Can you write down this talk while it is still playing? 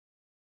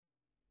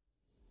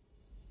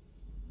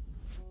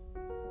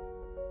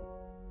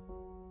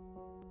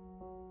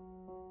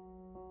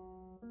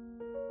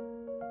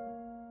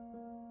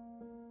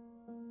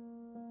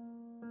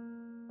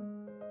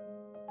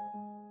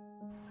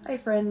Hi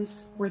friends,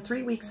 we're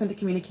 3 weeks into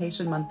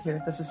Communication Month here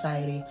at the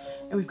Society,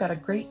 and we've got a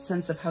great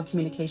sense of how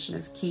communication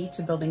is key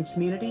to building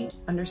community,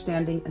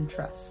 understanding, and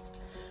trust.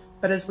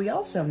 But as we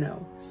also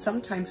know,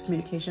 sometimes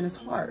communication is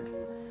hard.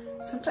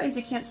 Sometimes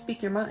you can't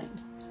speak your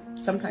mind.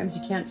 Sometimes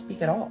you can't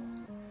speak at all.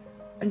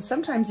 And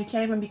sometimes you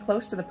can't even be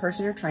close to the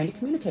person you're trying to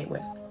communicate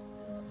with.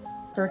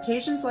 For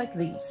occasions like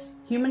these,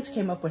 humans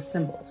came up with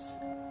symbols.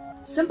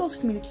 Symbols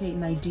communicate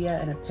an idea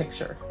and a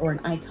picture, or an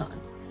icon,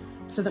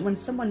 so that when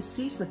someone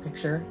sees the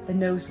picture and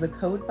knows the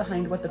code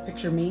behind what the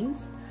picture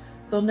means,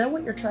 they'll know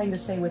what you're trying to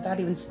say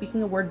without even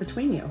speaking a word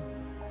between you.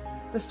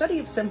 The study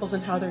of symbols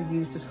and how they're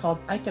used is called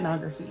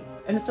iconography,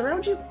 and it's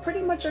around you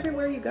pretty much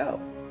everywhere you go.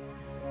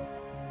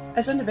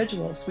 As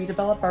individuals, we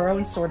develop our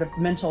own sort of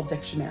mental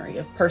dictionary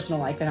of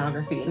personal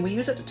iconography, and we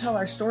use it to tell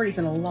our stories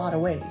in a lot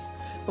of ways.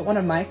 But one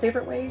of my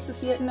favorite ways to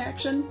see it in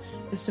action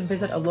is to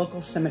visit a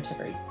local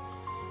cemetery.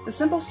 The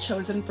symbols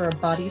chosen for a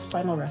body's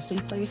final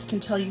resting place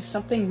can tell you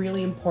something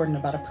really important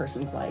about a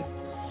person's life.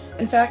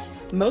 In fact,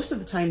 most of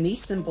the time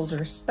these symbols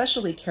are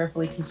especially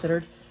carefully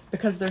considered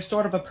because they're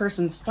sort of a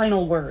person's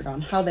final word on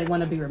how they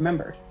want to be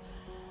remembered.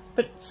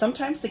 But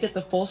sometimes to get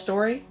the full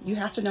story, you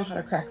have to know how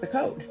to crack the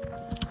code.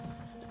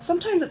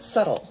 Sometimes it's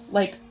subtle,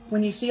 like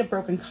when you see a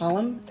broken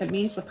column, it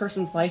means the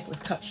person's life was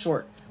cut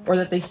short or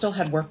that they still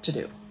had work to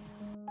do.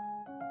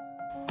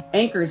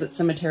 Anchors at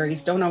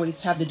cemeteries don't always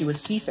have to do with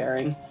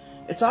seafaring.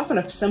 It's often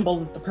a symbol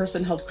that the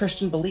person held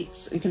Christian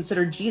beliefs and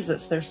considered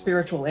Jesus their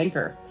spiritual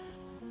anchor.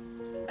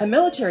 At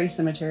military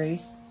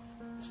cemeteries,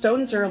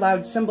 stones are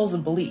allowed symbols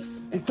of belief,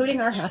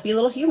 including our happy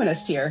little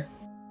humanist here.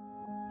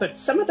 But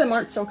some of them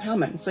aren't so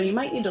common, so you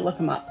might need to look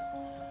them up.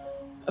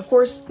 Of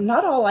course,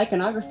 not all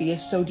iconography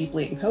is so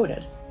deeply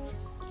encoded.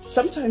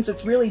 Sometimes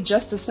it's really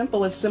just as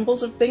simple as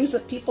symbols of things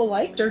that people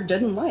liked or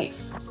did in life.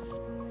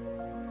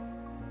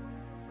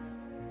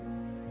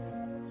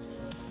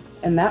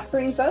 And that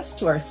brings us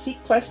to our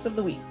Seek Quest of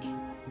the Week.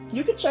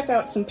 You can check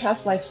out some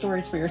past life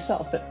stories for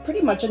yourself at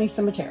pretty much any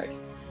cemetery.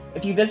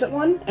 If you visit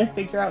one and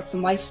figure out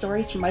some life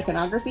stories from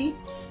iconography,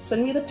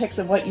 send me the pics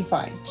of what you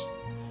find.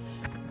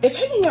 If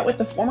hanging out with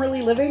the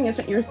formerly living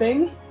isn't your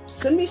thing,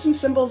 send me some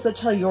symbols that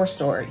tell your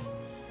story.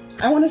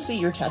 I want to see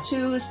your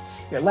tattoos,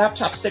 your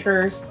laptop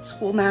stickers,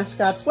 school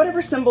mascots,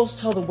 whatever symbols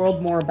tell the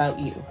world more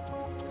about you.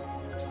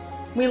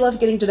 We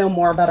love getting to know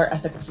more about our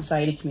ethical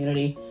society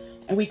community,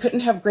 and we couldn't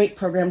have great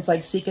programs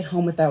like Seek at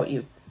Home without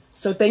you.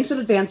 So thanks in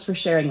advance for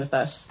sharing with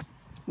us.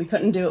 We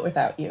couldn't do it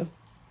without you.